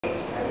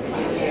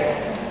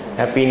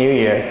Happy New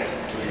Year.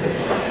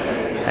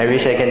 I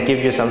wish I can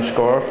give you some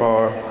score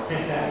for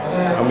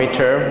a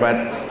midterm, but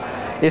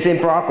it's in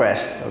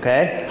progress,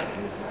 okay?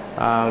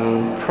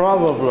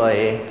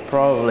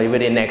 Probably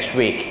within next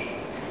week,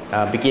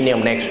 beginning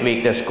of next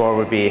week, the score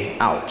will be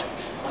out.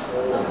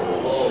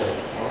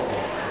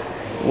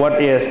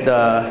 What is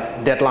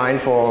the deadline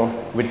for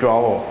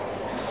withdrawal?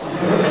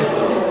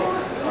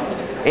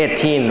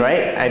 18,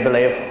 right? I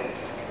believe.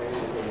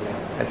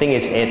 I think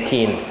it's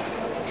 18th.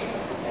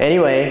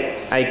 Anyway,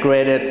 I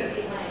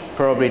graded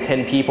probably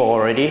 10 people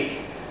already.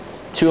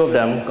 2 of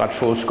them got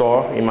full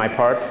score in my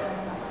part.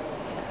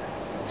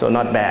 So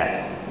not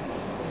bad.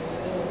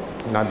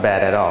 Not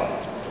bad at all.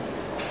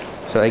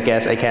 So I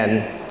guess I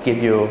can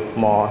give you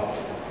more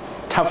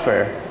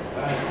tougher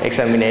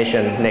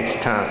examination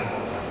next time.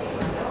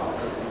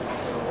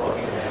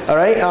 All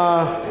right,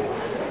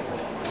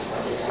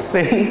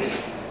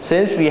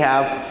 since we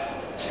have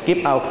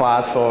skipped our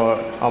class for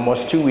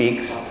almost 2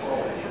 weeks,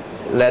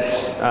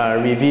 let's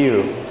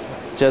review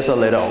just a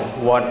little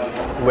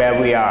where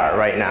we are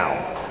right now,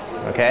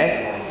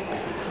 okay?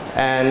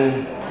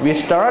 And we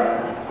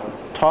start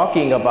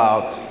talking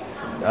about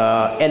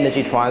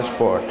energy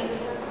transport,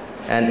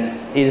 and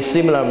in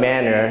similar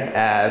manner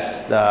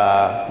as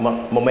the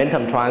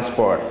momentum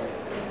transport,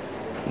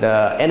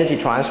 the energy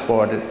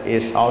transport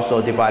is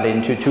also divided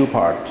into 2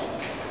 parts,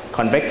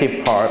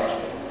 convective part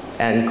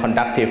and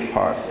conductive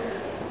part.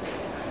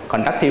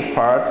 Conductive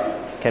part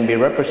can be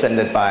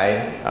represented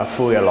by a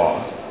Fourier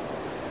law.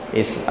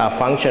 It's a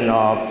function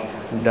of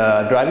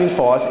the driving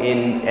force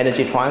in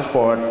energy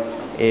transport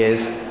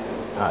is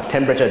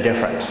temperature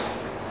difference,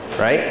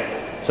 right?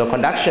 So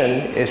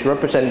conduction is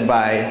represented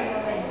by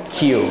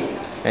Q,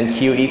 and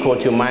Q equal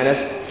to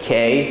minus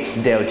K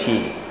del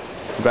T.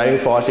 Driving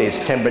force is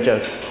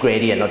temperature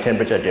gradient or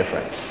temperature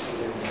difference.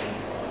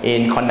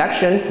 In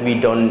conduction, we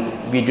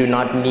do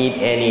not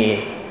need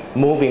any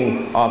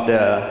moving of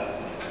the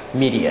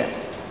media,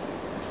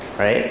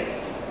 right?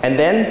 And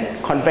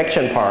then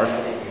convection part.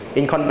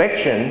 In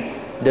convection,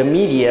 the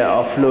media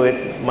or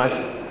fluid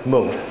must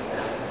move,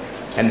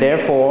 and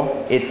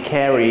therefore it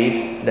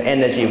carries the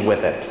energy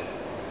with it.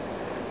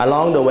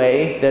 Along the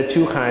way, there are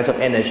 2 kinds of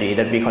energy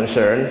that we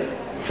concern.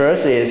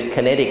 First is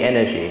kinetic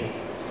energy,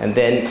 and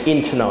then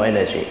internal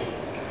energy.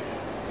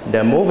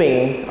 The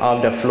moving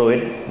of the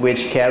fluid,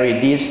 which carry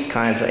these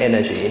kinds of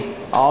energy,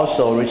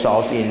 also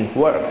results in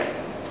work.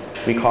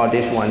 We call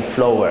this one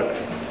flow work,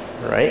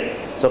 right?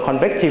 So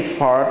convective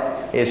part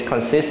is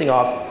consisting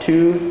of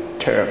 2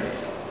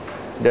 terms.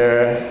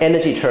 The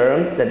energy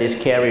term that is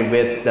carried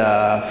with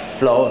the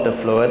flow of the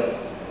fluid,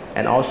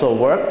 and also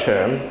work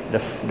term,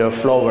 the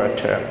flow work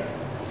term.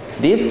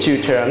 These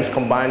 2 terms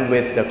combined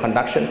with the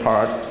conduction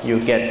part, you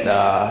get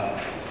the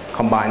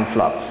combined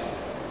flux.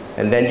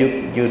 And then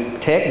you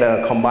take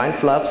the combined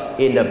flux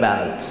in the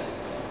balance.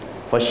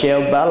 For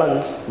shell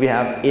balance, we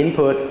have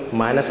input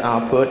minus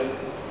output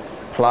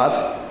plus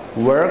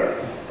work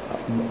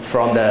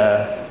from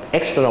the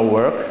external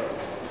work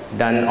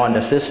done on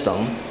the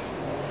system,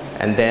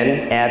 and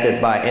then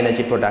added by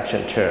energy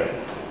production term.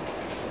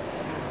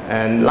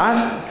 And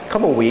last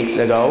couple of weeks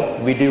ago,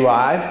 we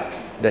derived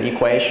the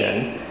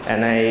equation,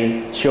 and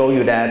I show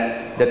you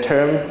that the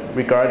term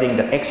regarding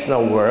the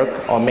external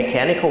work or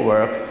mechanical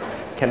work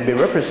can be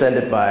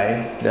represented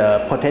by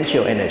the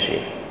potential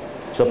energy.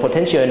 So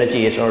potential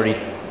energy is already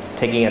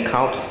taking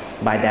account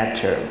by that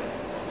term.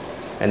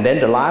 And then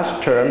the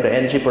last term, the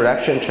energy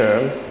production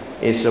term,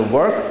 is the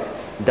work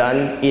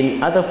done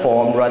in other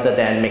form rather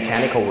than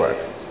mechanical work.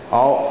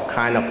 All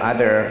kind of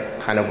other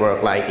kind of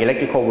work like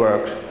electrical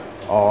work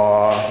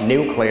or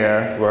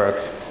nuclear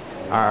work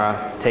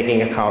are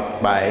taking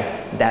account by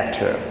that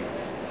term.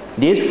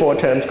 These 4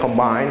 terms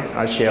combined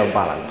are shell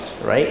balance,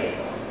 right?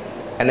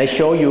 And I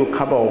show you a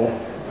couple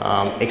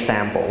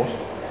examples.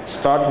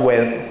 Start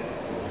with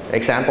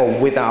example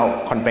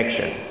without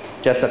convection,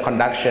 just the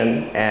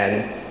conduction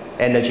and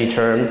energy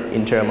term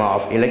in terms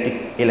of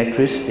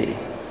electricity.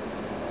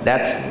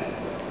 That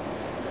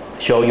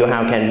show you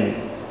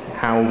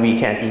how we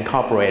can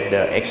incorporate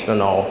the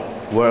external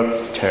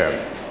work term.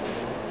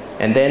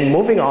 And then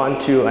moving on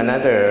to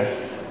another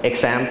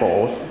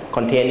example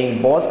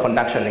containing both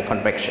conduction and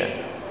convection.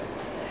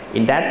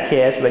 In that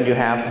case, when you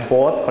have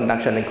both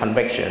conduction and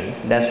convection,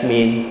 that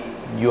means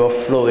your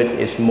fluid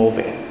is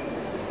moving.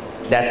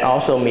 That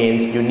also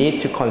means you need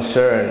to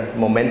concern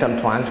momentum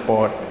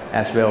transport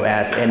as well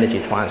as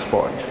energy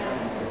transport,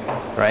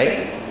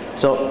 right?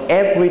 So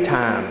every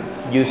time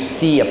you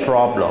see a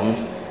problem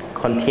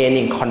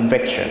containing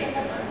convection,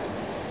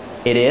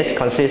 it is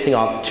consisting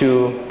of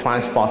 2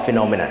 transport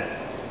phenomena: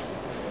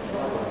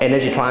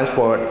 energy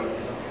transport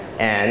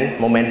and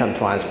momentum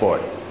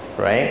transport,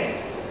 right?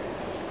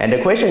 And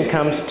the question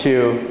comes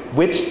to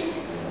which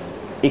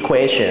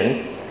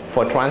equation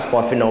for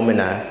transport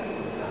phenomena,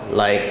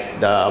 like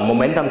the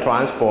momentum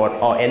transport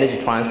or energy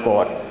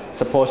transport,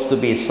 supposed to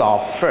be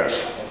solved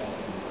first.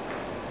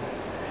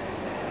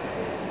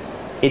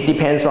 It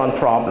depends on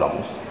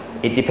problems.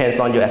 It depends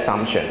on your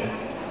assumption.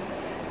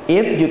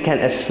 If you can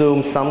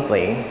assume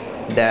something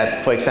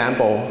that, for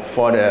example,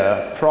 for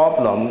the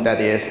problem that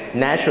is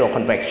natural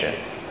convection,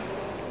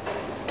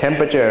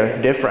 temperature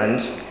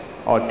difference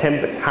or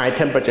high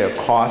temperature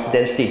cause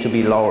density to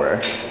be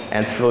lower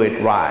and fluid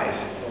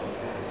rise.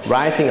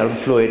 Rising of the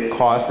fluid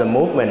causes the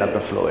movement of the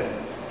fluid.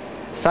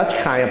 Such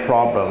kind of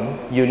problem,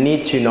 you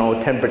need to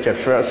know temperature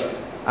first,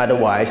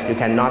 otherwise you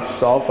cannot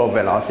solve for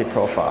velocity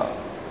profile.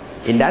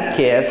 In that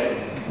case,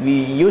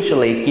 we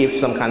usually give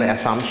some kind of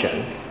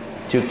assumption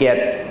to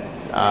get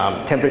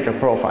temperature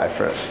profile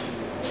first.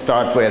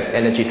 Start with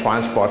energy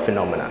transport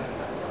phenomena.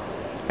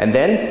 And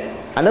then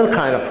another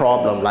kind of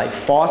problem like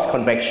forced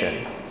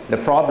convection, the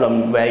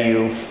problem where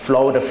you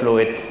flow the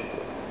fluid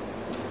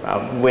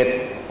with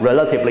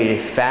relatively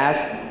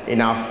fast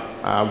enough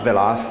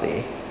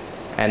velocity,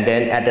 and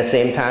then at the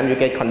same time you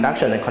get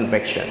conduction and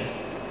convection.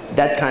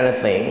 That kind of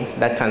thing,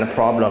 that kind of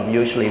problem,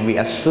 usually we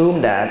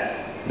assume that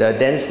the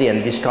density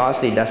and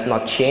viscosity does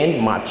not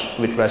change much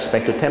with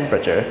respect to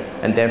temperature,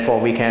 and therefore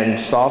we can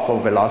solve for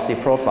velocity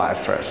profile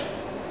first.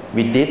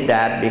 We did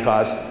that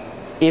because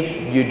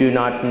if you do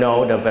not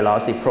know the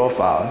velocity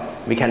profile,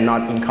 we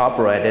cannot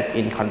incorporate it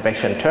in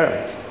convection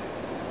term.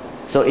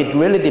 So it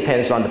really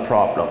depends on the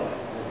problem.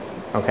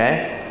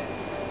 Okay?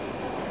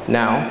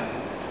 Now,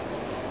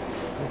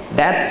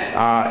 that's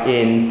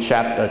in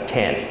chapter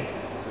 10.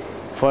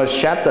 For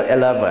chapter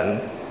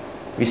 11,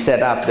 we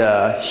set up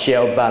the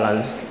shell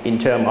balance in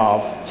terms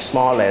of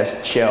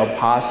smallest shell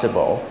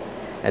possible,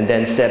 and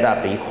then set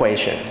up the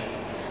equation.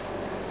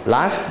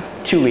 Last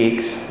 2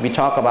 weeks, we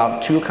talked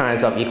about two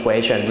kinds of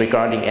equation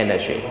regarding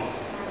energy.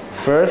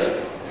 First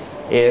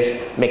is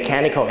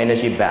mechanical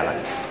energy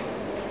balance.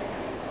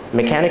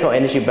 Mechanical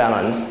energy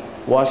balance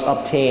was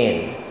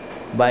obtained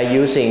by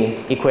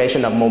using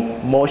equation of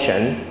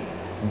motion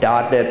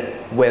dotted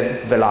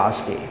with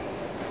velocity.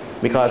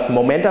 Because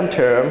momentum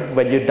term,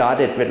 when you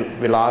dot it with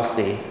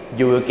velocity,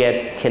 you will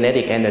get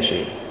kinetic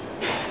energy.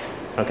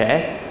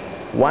 Okay?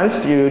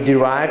 Once you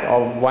derive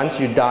or once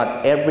you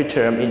dot every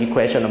term in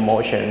equation of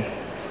motion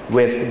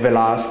with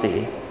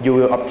velocity, you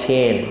will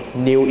obtain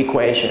new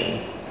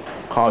equation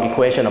called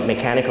equation of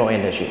mechanical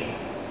energy.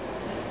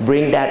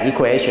 Bring that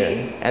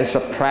equation and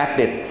subtract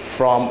it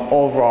from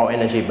overall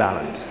energy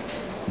balance.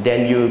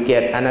 Then you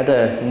get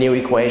another new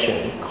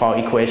equation called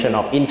equation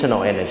of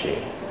internal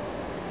energy.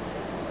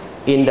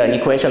 In the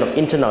equation of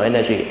internal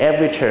energy,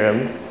 every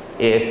term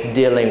is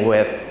dealing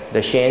with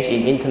the change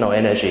in internal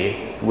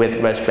energy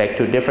with respect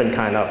to different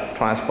kind of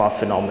transport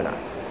phenomena.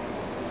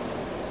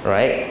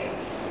 Right?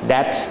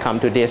 That's come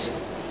to this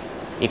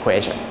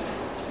equation.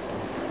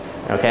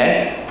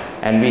 Okay?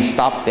 And we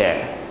stopped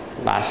there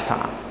last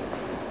time.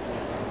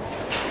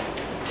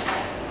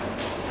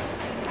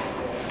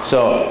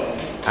 So,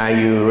 are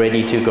you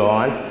ready to go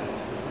on?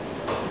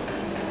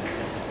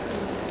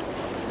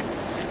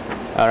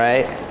 All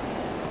right.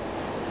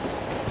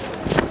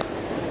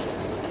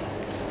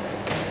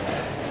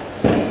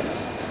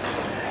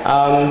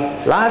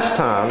 Last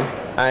time,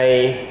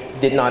 I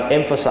did not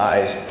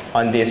emphasize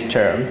on this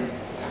term.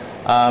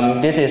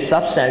 This is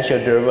substantial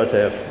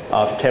derivative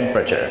of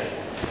temperature.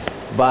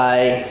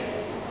 By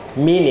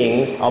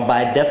meanings or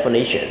by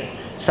definition,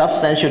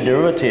 substantial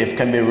derivative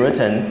can be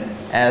written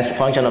as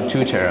function of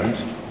two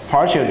terms,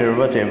 partial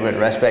derivative with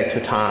respect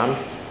to time,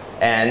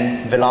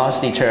 and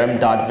velocity term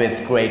dot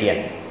with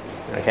gradient.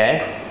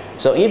 Okay?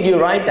 So if you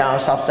write down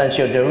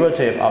substantial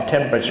derivative of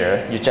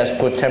temperature, you just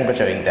put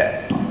temperature in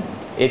there.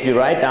 If you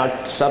write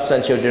down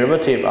substantial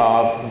derivative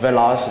of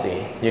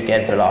velocity, you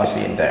get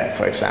velocity in there,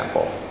 for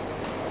example.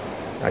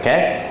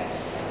 Okay?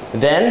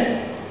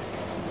 Then,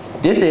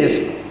 this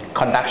is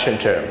conduction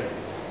term.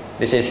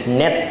 This is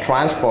net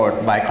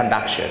transport by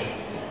conduction.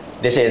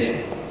 This is,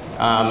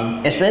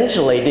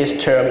 essentially,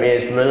 this term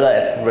is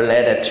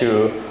related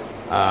to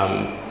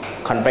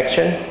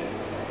convection.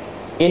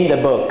 In the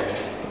book,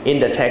 in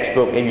the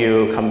textbook, if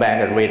you come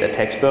back and read the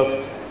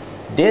textbook,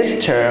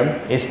 this term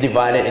is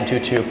divided into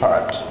two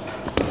parts.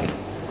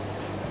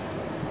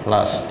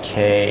 Plus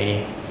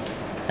K,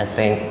 I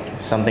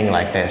think something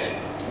like this.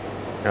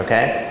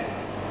 Okay?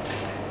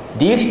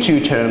 These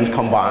two terms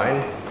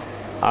combined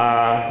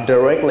are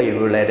directly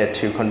related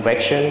to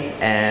convection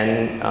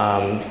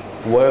and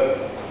work,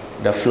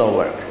 the flow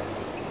work.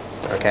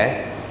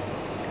 Okay?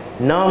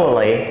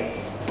 Normally,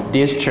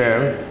 this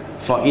term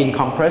for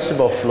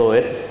incompressible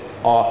fluid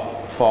or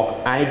for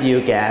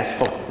ideal gas,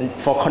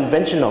 for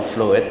conventional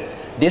fluid,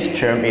 this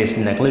term is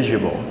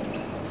negligible.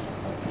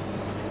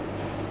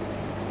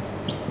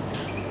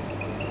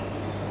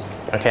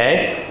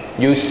 Okay?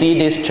 You see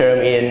this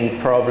term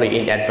probably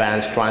in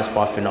advanced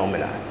transport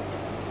phenomena.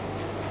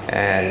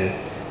 And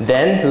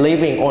then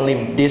leaving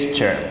only this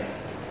term.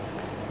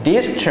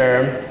 This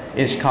term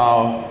is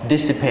called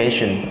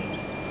dissipation.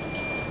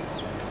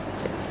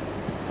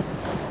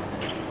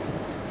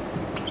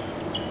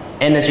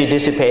 Energy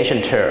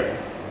dissipation term.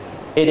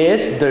 It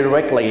is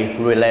directly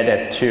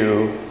related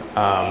to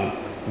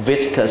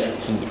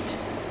viscous heat.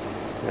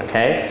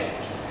 Okay?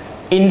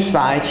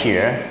 Inside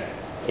here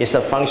is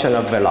a function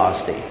of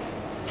velocity.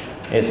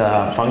 It's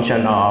a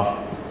function of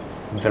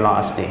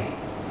velocity.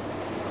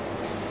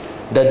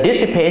 The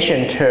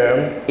dissipation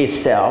term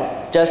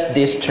itself, just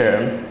this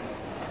term,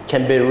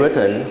 can be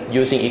written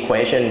using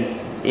equation.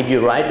 If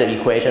you write the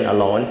equation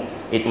alone,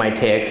 it might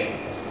take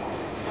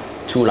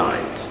 2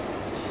 lines.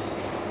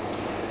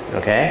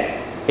 Okay?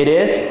 It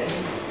is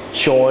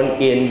shown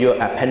in your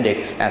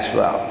appendix as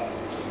well.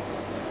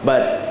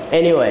 But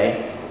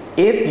anyway,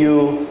 if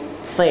you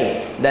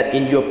think that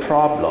in your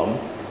problem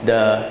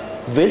the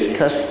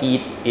viscous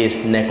heat is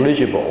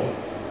negligible,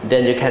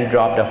 then you can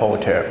drop the whole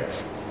term.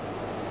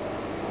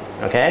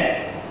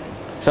 Okay?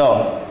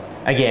 So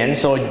again,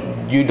 so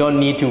you don't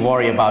need to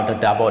worry about the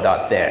double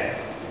dot there.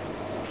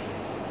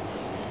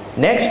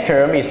 Next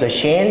term is the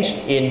change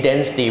in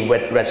density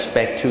with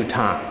respect to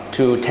time,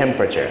 to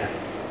temperature.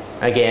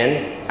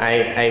 Again,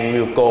 I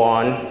will go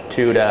on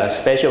to the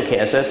special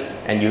cases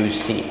and you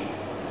see.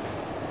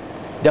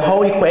 The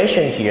whole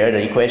equation here,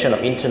 the equation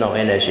of internal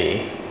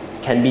energy,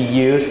 can be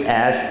used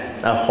as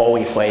a whole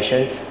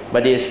equation,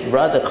 but it's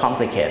rather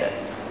complicated.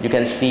 You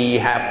can see you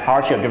have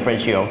partial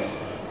differential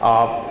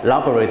of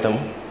logarithm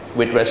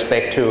with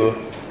respect to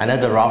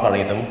another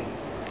logarithm.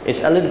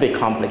 It's a little bit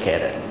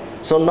complicated.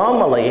 So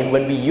normally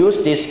when we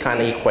use this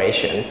kind of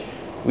equation,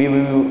 we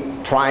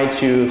will try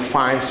to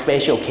find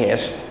special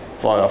case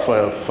for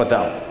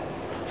them.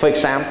 For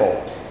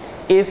example,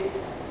 if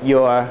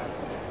your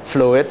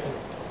fluid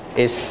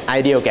is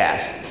ideal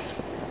gas,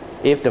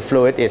 if the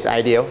fluid is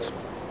ideal,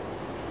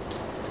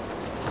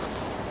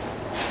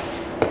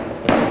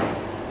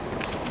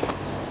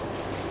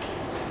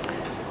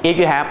 if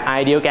you have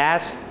ideal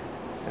gas,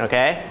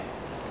 okay,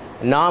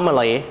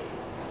 normally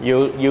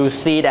you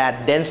see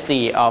that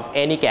density of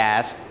any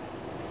gas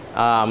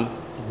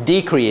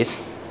decrease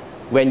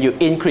when you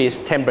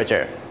increase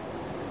temperature,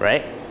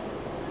 right?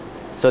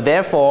 So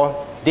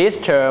therefore, this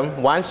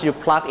term, once you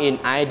plug in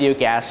ideal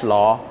gas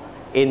law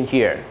in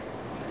here,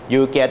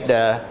 you get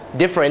the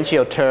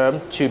differential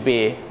term to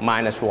be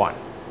 -1.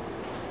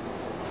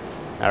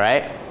 All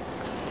right?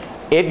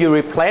 If you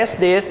replace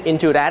this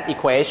into that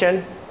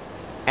equation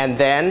and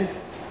then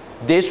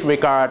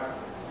disregard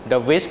the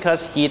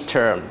viscous heat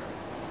term,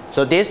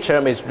 so this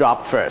term is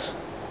dropped first,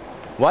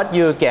 what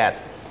you get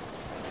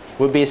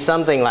would be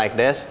something like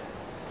this.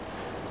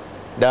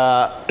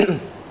 The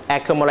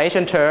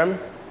accumulation term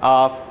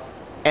of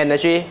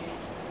energy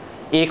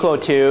equal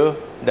to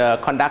the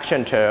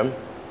conduction term,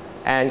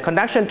 and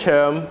conduction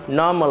term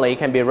normally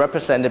can be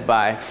represented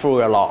by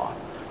Fourier law.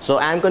 So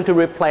I'm going to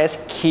replace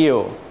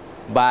Q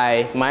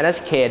by minus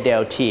K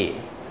del T.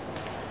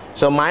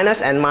 So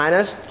minus and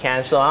minus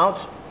cancel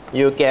out,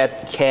 you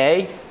get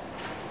K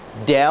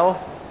del.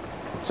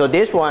 So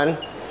this one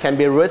can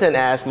be written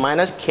as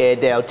minus K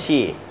del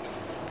T,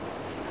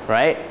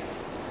 right?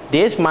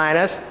 This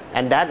minus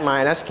and that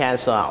minus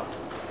cancel out.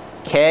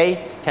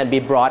 K can be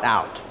brought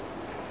out.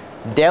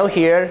 Del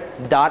here,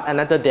 dot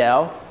another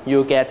del,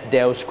 you get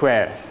del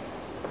square.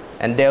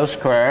 And del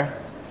square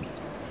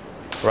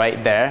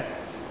right there.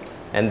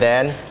 And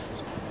then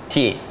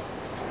T.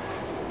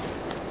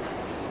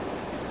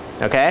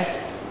 Okay?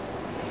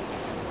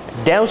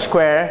 Del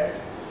square,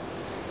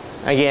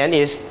 again,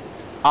 is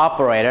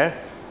operator,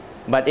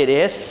 but it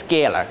is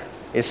scalar.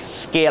 It's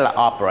scalar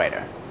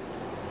operator.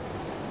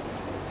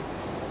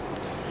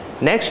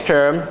 Next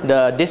term,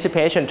 the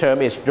dissipation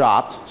term is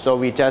dropped, so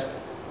we just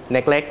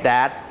neglect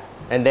that.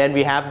 And then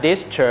we have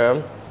this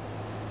term,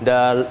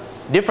 the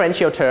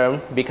differential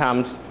term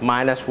becomes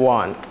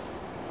 -1.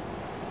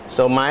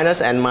 So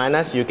minus and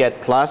minus, you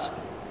get plus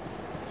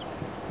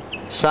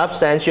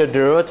substantial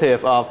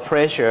derivative of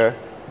pressure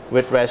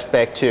with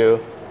respect to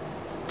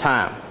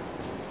time.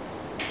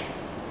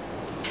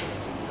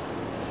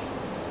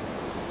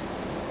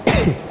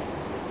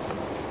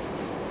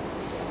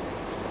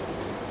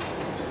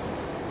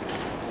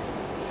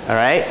 All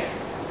right?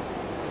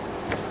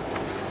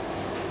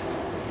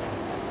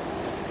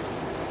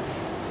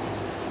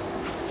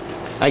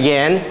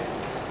 Again,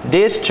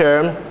 this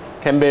term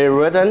can be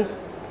written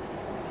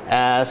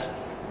as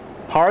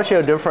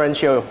partial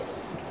differential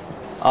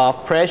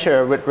of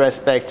pressure with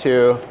respect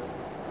to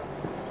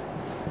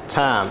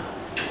time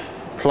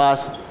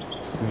plus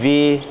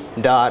V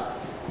dot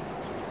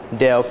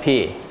del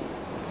P.